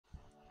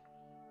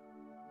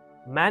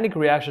Mannich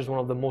reaction is one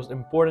of the most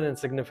important and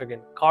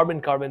significant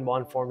carbon-carbon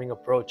bond forming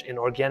approach in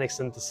organic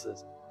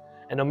synthesis.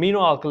 An amino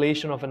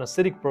alkylation of an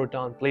acidic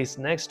proton placed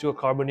next to a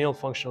carbonyl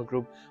functional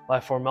group by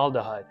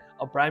formaldehyde,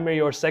 a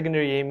primary or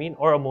secondary amine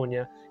or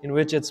ammonia, in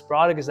which its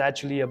product is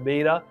actually a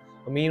beta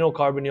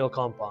aminocarbonyl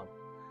compound.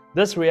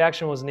 This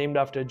reaction was named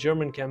after a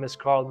German chemist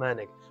Karl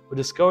Mannich, who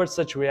discovered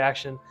such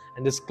reaction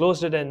and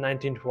disclosed it in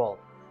 1912.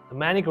 The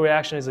Mannich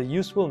reaction is a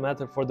useful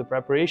method for the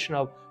preparation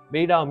of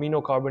beta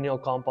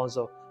aminocarbonyl compounds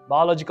of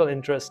biological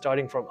interest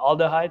starting from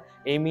aldehyde,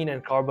 amine,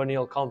 and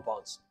carbonyl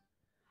compounds.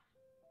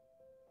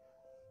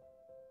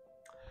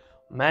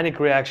 Mannich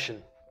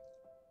reaction.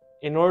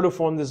 In order to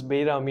form this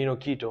beta amino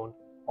ketone,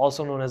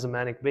 also known as a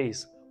Mannich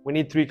base, we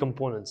need three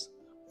components.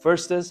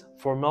 First is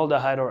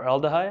formaldehyde or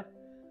aldehyde,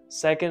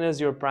 second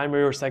is your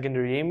primary or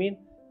secondary amine,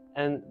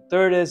 and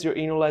third is your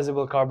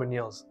enolizable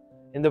carbonyls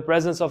in the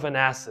presence of an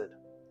acid.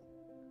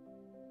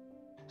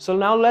 So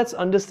now let's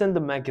understand the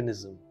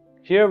mechanism.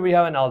 Here we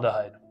have an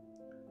aldehyde.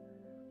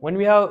 When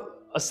we have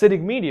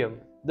acidic medium,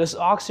 this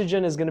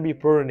oxygen is going to be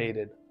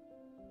protonated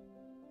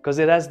because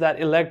it has that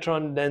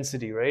electron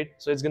density, right?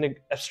 So it's going to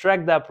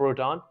abstract that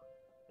proton,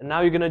 and now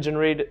you're going to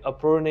generate a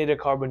protonated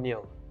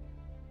carbonyl.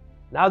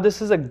 Now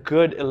this is a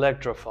good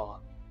electrophile.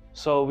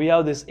 So we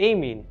have this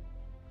amine.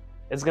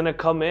 It's going to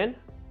come in,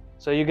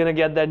 so you're going to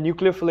get that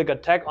nucleophilic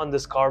attack on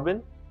this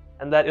carbon,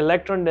 and that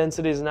electron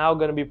density is now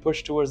going to be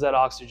pushed towards that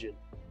oxygen,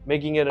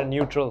 making it a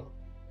neutral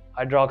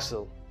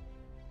hydroxyl.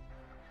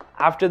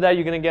 After that,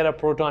 you're going to get a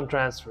proton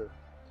transfer.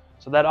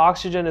 So that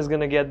oxygen is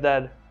going to get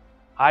that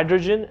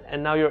hydrogen,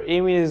 and now your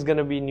amine is going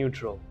to be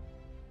neutral.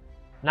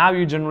 Now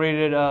you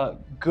generated a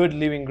good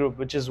leaving group,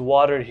 which is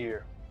water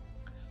here.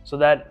 So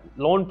that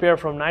lone pair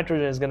from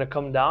nitrogen is going to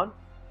come down,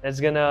 and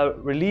it's going to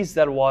release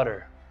that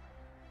water.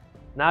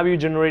 Now you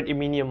generate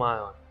iminium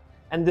ion.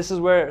 And this is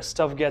where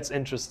stuff gets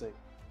interesting.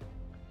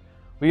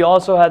 We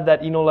also had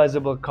that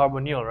enolizable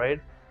carbonyl,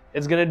 right?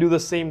 It's going to do the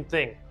same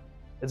thing.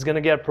 It's going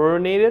to get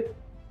protonated.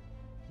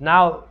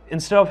 Now,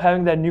 instead of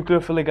having that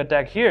nucleophilic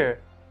attack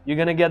here, you're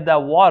going to get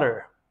that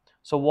water.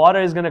 So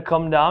water is going to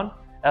come down,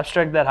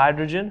 abstract that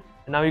hydrogen,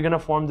 and now you're going to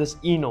form this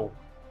eno.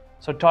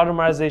 So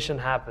tautomerization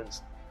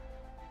happens.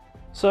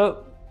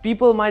 So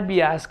people might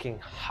be asking,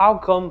 how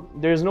come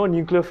there's no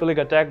nucleophilic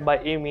attack by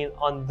amine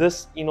on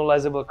this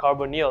enolizable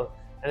carbonyl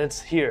and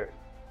it's here?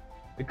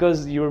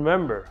 Because you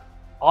remember,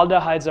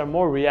 aldehydes are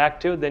more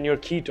reactive than your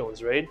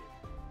ketones, right?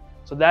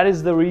 So that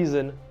is the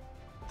reason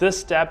this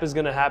step is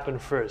going to happen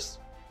first.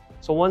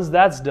 So once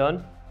that's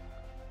done,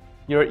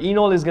 your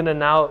enol is going to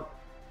now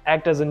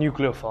act as a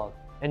nucleophile.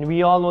 And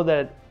we all know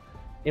that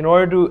in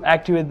order to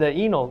activate the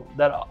enol,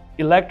 that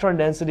electron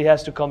density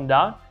has to come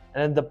down,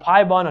 and then the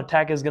pi bond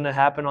attack is going to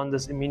happen on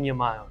this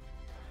iminium ion.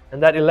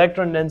 And that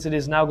electron density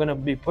is now going to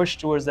be pushed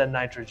towards that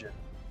nitrogen.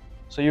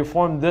 So you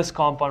form this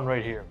compound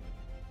right here.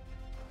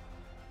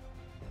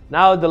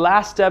 Now the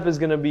last step is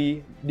going to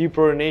be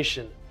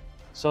deprotonation.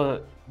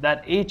 So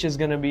that H is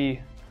going to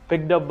be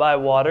picked up by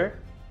water,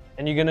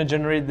 and you're going to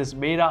generate this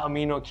beta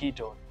amino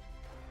ketone.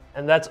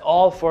 And that's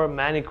all for a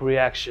Mannich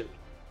reaction.